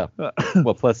 Yeah.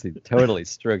 Well, plus he totally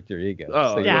stroked your ego.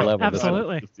 Oh, so you're yeah, 11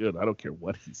 absolutely. Dude, I don't care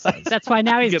what he says. That's why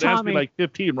now he's You can ask me Tommy. like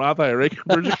 15 Roth IRA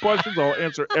conversion questions. I'll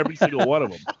answer every single one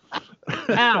of them.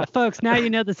 Wow, folks, now you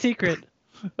know the secret.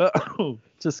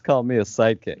 Just call me a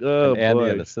sidekick Oh, and Andy boy.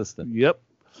 an assistant. Yep.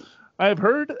 I've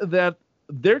heard that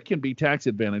there can be tax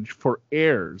advantage for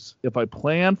heirs if I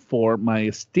plan for my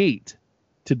estate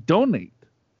to donate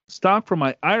stock from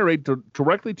my IRA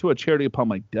directly to a charity upon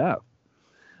my death.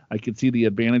 I can see the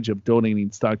advantage of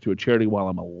donating stock to a charity while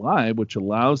I'm alive, which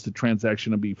allows the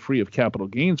transaction to be free of capital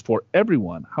gains for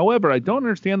everyone. However, I don't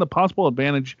understand the possible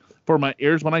advantage for my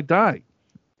heirs when I die.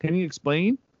 Can you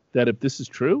explain that if this is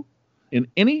true? In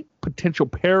any potential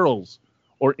perils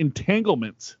or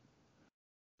entanglements,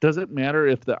 does it matter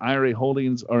if the IRA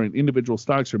holdings are in individual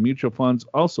stocks or mutual funds?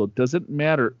 Also, does it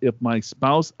matter if my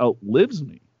spouse outlives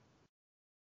me?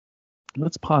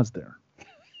 Let's pause there.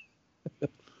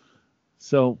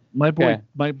 So my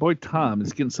boy Tom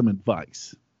is getting some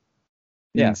advice.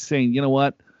 And Yeah. he's saying, you know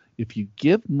what? If you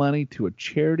give money to a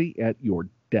charity at your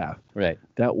death, Right.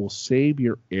 that will save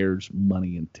your heirs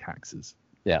money in taxes.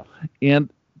 Yeah.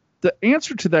 And the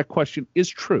answer to that question is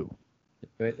true.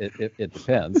 It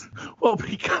depends. Well,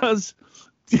 because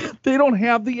they don't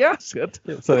have the asset.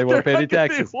 So they won't pay any They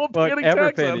taxes. won't pay any ever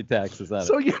tax pay on any it. taxes on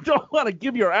So it. you don't want to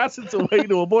give your assets away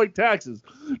to avoid taxes.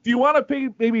 Do you want to pay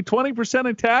maybe 20%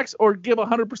 in tax or give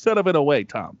 100% of it away,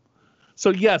 Tom? So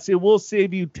yes, it will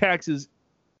save you taxes.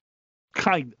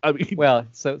 Well,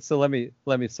 so let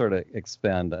me sort of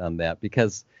expand on that,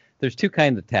 because there's two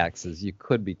kinds of taxes you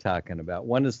could be talking about.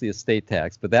 One is the estate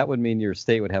tax, but that would mean your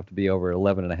estate would have to be over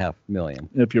 11.5 million.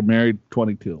 if you're married,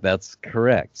 22. That's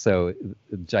correct. So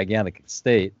a gigantic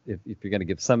estate, if you're going to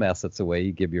give some assets away,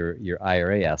 you give your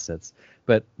IRA assets.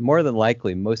 But more than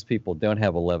likely, most people don't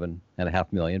have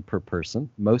 11.5 million per person.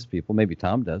 Most people, maybe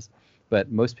Tom does,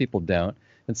 but most people don't.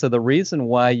 And so the reason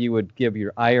why you would give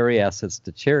your IRA assets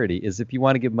to charity is if you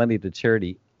want to give money to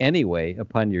charity anyway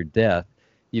upon your death,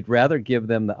 you'd rather give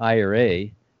them the IRA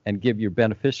and give your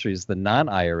beneficiaries the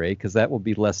non-IRA, because that will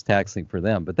be less taxing for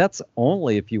them. But that's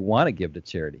only if you want to give to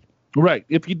charity. Right.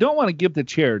 If you don't want to give to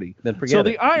charity, Then forget so it.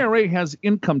 the IRA has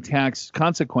income tax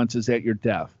consequences at your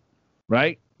death,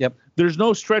 right? Yep. There's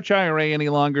no stretch IRA any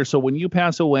longer. So when you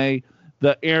pass away,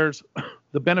 the heirs,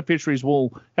 the beneficiaries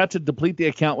will have to deplete the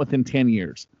account within 10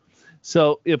 years.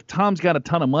 So if Tom's got a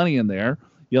ton of money in there,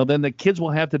 then the kids will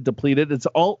have to deplete it. It's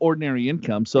all ordinary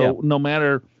income. So no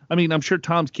matter, I'm sure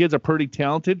Tom's kids are pretty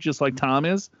talented, just like Tom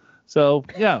is. So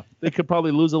yeah, they could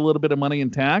probably lose a little bit of money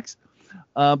in tax.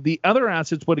 The other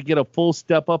assets would get a full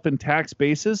step up in tax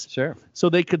basis. Sure. So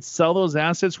they could sell those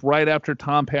assets right after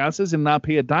Tom passes and not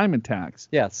pay a dime in tax.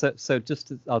 Yeah. So try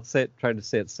to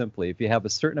say it simply. If you have a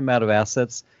certain amount of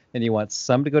assets and you want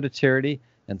some to go to charity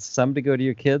and some to go to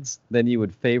your kids, then you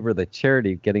would favor the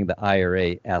charity getting the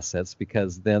IRA assets,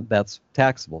 because then that's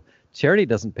taxable. Charity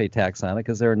doesn't pay tax on it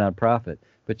because they're a nonprofit,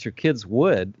 but your kids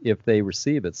would if they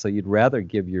receive it. So you'd rather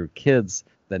give your kids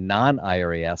the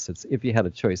non-IRA assets if you had a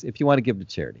choice, if you want to give to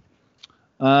charity.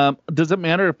 Does it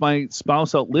matter if my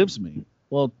spouse outlives me?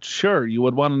 Well, sure. You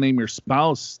would want to name your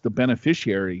spouse the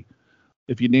beneficiary.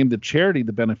 If you name the charity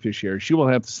the beneficiary, she will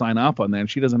have to sign off on that. And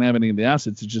she doesn't have any of the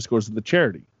assets. It just goes to the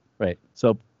charity. Right.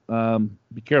 So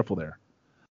be careful there.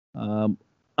 One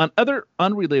other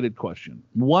unrelated question.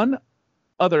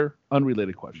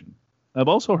 I've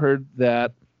also heard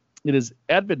that it is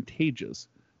advantageous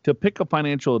to pick a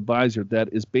financial advisor that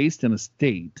is based in a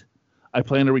state I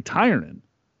plan to retire in.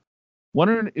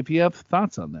 Wondering if you have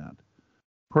thoughts on that.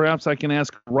 Perhaps I can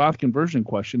ask a Roth conversion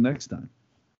question next time.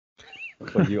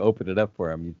 When you opened it up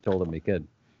for him, you told him he could.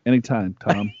 Anytime,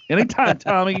 Tom. Anytime,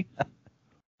 Tommy.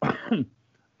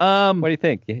 What do you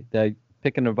think?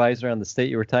 Pick an advisor on the state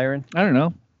you retire in? I don't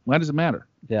know. Why does it matter?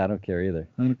 Yeah, I don't care either.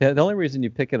 Okay. Yeah, the only reason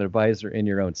you pick an advisor in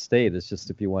your own state is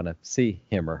just if you want to see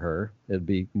him or her. It'd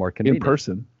be more In convenient.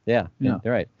 person. Yeah, Yeah.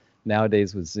 you're right.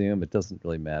 Nowadays with Zoom, it doesn't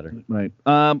really matter. Right.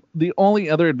 The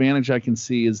only other advantage I can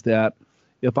see is that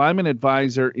if I'm an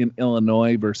advisor in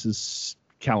Illinois versus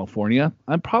California,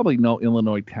 I probably know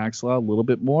Illinois tax law a little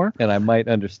bit more. And I might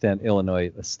understand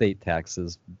Illinois estate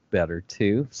taxes better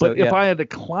too. But if I had a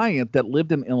client that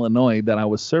lived in Illinois that I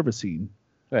was servicing,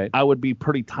 right, I would be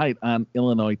pretty tight on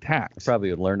Illinois tax. I probably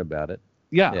would learn about it.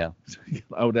 Yeah.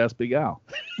 I would ask Big Al.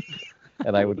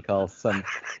 And I would call some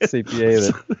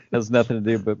CPA that has nothing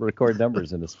to do but record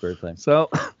numbers in his spare time.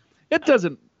 So it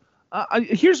doesn't.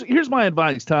 Here's my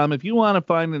advice, Tom. If you want to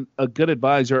find a good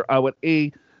advisor, I would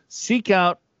seek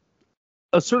out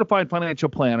a certified financial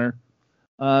planner.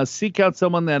 Seek out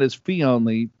someone that is fee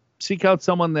only. Seek out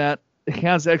someone that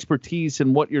has expertise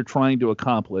in what you're trying to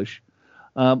accomplish.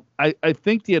 I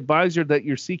think the advisor that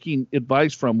you're seeking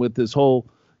advice from with this whole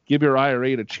give your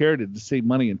IRA to charity to save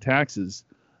money in taxes,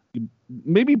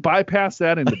 maybe bypass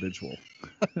that individual.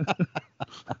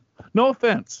 No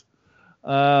offense.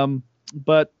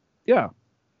 But yeah.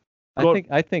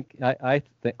 I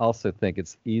also think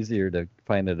it's easier to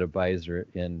find an advisor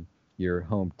in your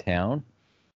hometown,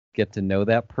 get to know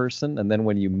that person, and then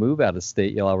when you move out of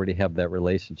state, you'll already have that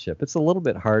relationship. It's a little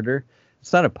bit harder.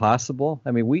 It's not impossible.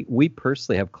 I mean, we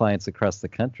personally have clients across the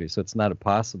country, so it's not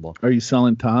impossible. Are you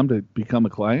selling Tom to become a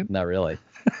client? Not really,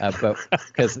 but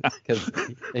because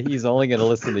he's only going to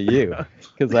listen to you,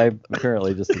 because I'm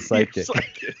currently just a sidekick.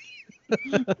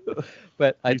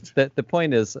 But the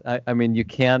point is, I mean, you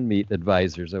can meet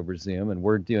advisors over Zoom, and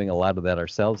we're doing a lot of that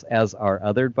ourselves, as are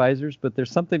other advisors. But there's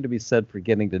something to be said for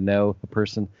getting to know a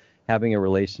person, having a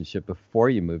relationship before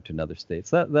you move to another state.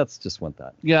 So that's just one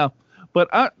thought. Yeah, but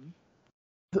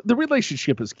the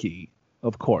relationship is key,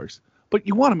 of course. But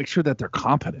you want to make sure that they're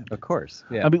competent. Of course,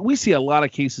 yeah. I mean, we see a lot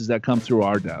of cases that come through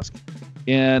our desk,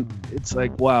 and it's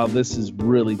like, wow, this is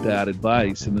really bad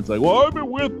advice. And it's like, well, I've been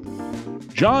with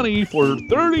Johnny for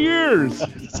 30 years.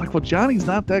 It's like, well, Johnny's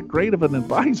not that great of an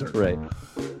advisor. Right.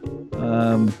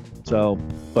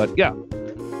 But yeah,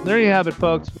 there you have it,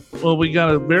 folks. Well, we got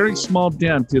a very small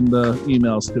dent in the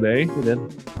emails today. We did.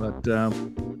 But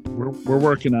we're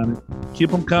working on it.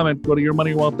 Keep them coming. Go to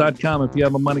yourmoneyyourwealth.com if you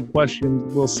have a money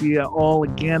question. We'll see you all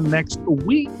again next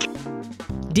week.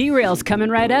 Derail's coming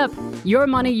right up. Your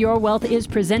Money, Your Wealth is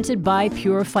presented by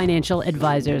Pure Financial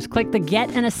Advisors. Click the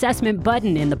Get an Assessment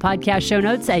button in the podcast show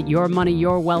notes at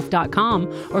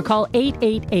yourmoneyyourwealth.com or call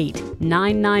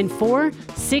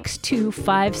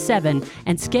 888-994-6257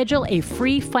 and schedule a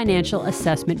free financial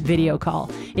assessment video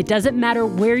call. It doesn't matter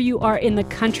where you are in the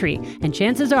country, and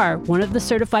chances are one of the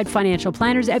certified financial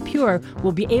planners at Pure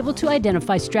will be able to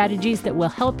identify strategies that will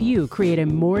help you create a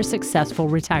more successful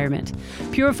retirement.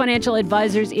 Pure Financial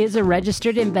Advisors is a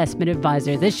registered investment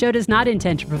advisor. This show does not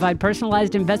intend to provide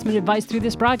personalized investment advice through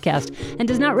this broadcast and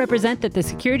does not represent that the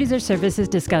securities or services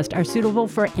discussed are suitable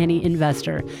for any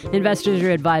investor. Investors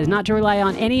are advised not to rely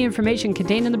on any information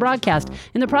contained in the broadcast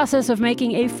in the process of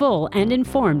making a full and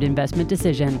informed investment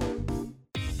decision.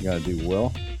 You gotta do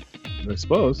Will? I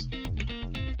suppose.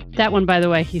 That one, by the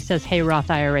way, he says, "Hey, Roth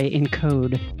IRA" in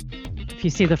code. If you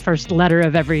see the first letter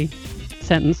of every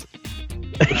sentence.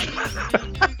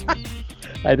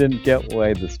 I didn't get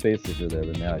why the spaces were there,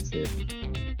 but now I see it.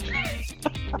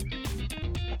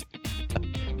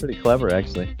 Pretty clever,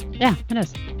 actually. Yeah, it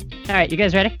is. All right, you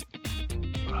guys ready?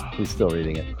 He's still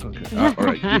reading it. Okay. All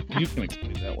right. You can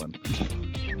explain that one.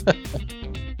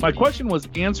 My question was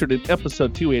answered in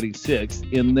episode 286,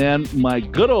 and then my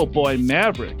good old boy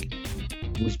Maverick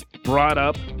was brought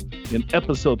up in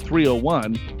episode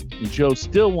 301, and Joe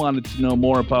still wanted to know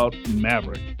more about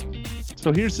Maverick.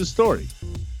 So here's the story.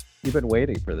 You've been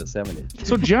waiting for this, haven't you?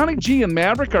 So Johnny G and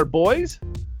Maverick are boys?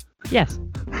 Yes.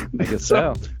 I guess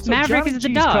so. Maverick Johnny is the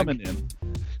G's dog. coming in.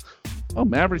 Oh,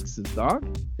 Maverick's his dog?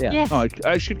 Yeah. Yes. Oh,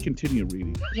 I should continue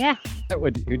reading. Yeah. Who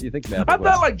do you think Maverick I was?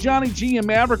 thought like Johnny G and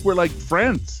Maverick were like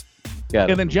friends. Got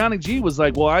it. And then Johnny G was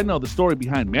like, well, I know the story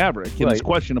behind Maverick and his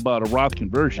question about a Roth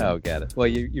conversion. Oh, got it. Well,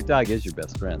 your dog is your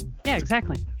best friend. Yeah,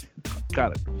 exactly.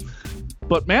 Got it.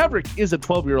 But Maverick is a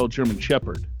 12-year-old German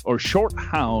Shepherd or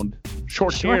short-haired.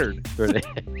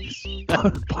 That'd be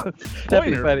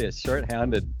funny, a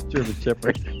short-hounded German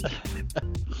Shepherd.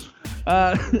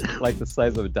 Like the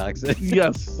size of a dachshund.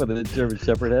 Yes. With a German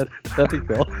Shepherd head. That'd be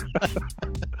cool.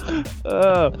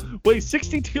 Weighs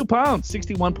 62 pounds,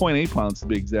 61.8 pounds to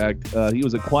be exact. He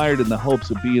was acquired in the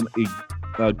hopes of being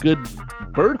a good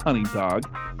bird hunting dog.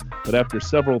 But after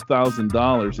several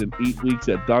 $1,000s in 8 weeks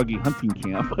at doggy hunting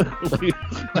camp,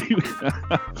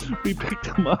 we picked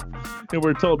him up and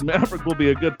we're told Maverick will be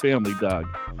a good family dog.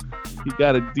 He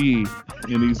got a D,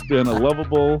 and he's been a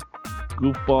lovable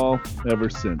goofball ever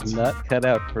since. Not cut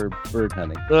out for bird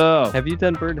hunting. Oh. Have you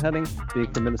done bird hunting,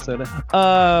 being from Minnesota?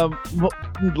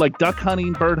 Like duck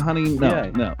hunting, bird hunting? No.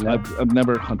 No. I've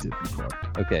never hunted before.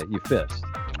 Okay, you fished.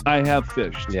 I have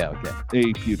fished. Yeah, okay.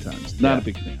 A few times. Not a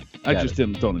big fan. I just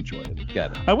don't enjoy it.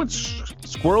 Got it. I went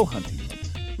squirrel hunting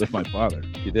once with my father.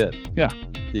 You did? Yeah.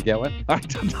 You get one? I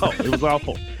don't know. It was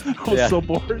awful. I was so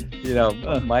bored. You know,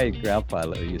 my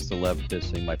grandfather used to love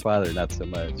fishing. My father, not so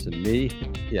much. And me,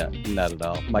 yeah, not at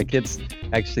all. My kids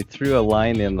actually threw a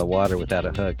line in the water without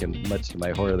a hook, and much to my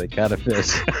horror, they caught a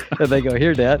fish. And they go,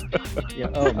 "Here, Dad."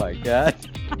 Yeah, oh, my God.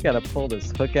 Got to pull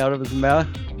this hook out of his mouth.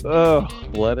 Oh,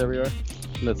 blood everywhere.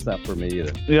 That's not for me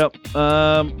either. Yep.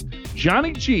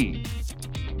 Johnny G.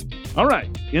 All right.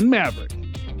 In Maverick.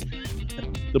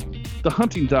 The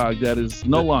hunting dog that is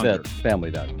no longer. That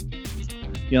family dog.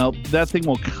 that thing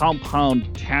will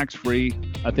compound tax-free.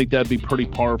 I think that'd be pretty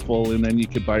powerful. And then you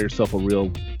could buy yourself a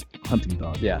real hunting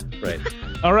dog. Yeah, right.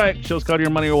 All right. Show's called Your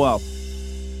Money or Wealth.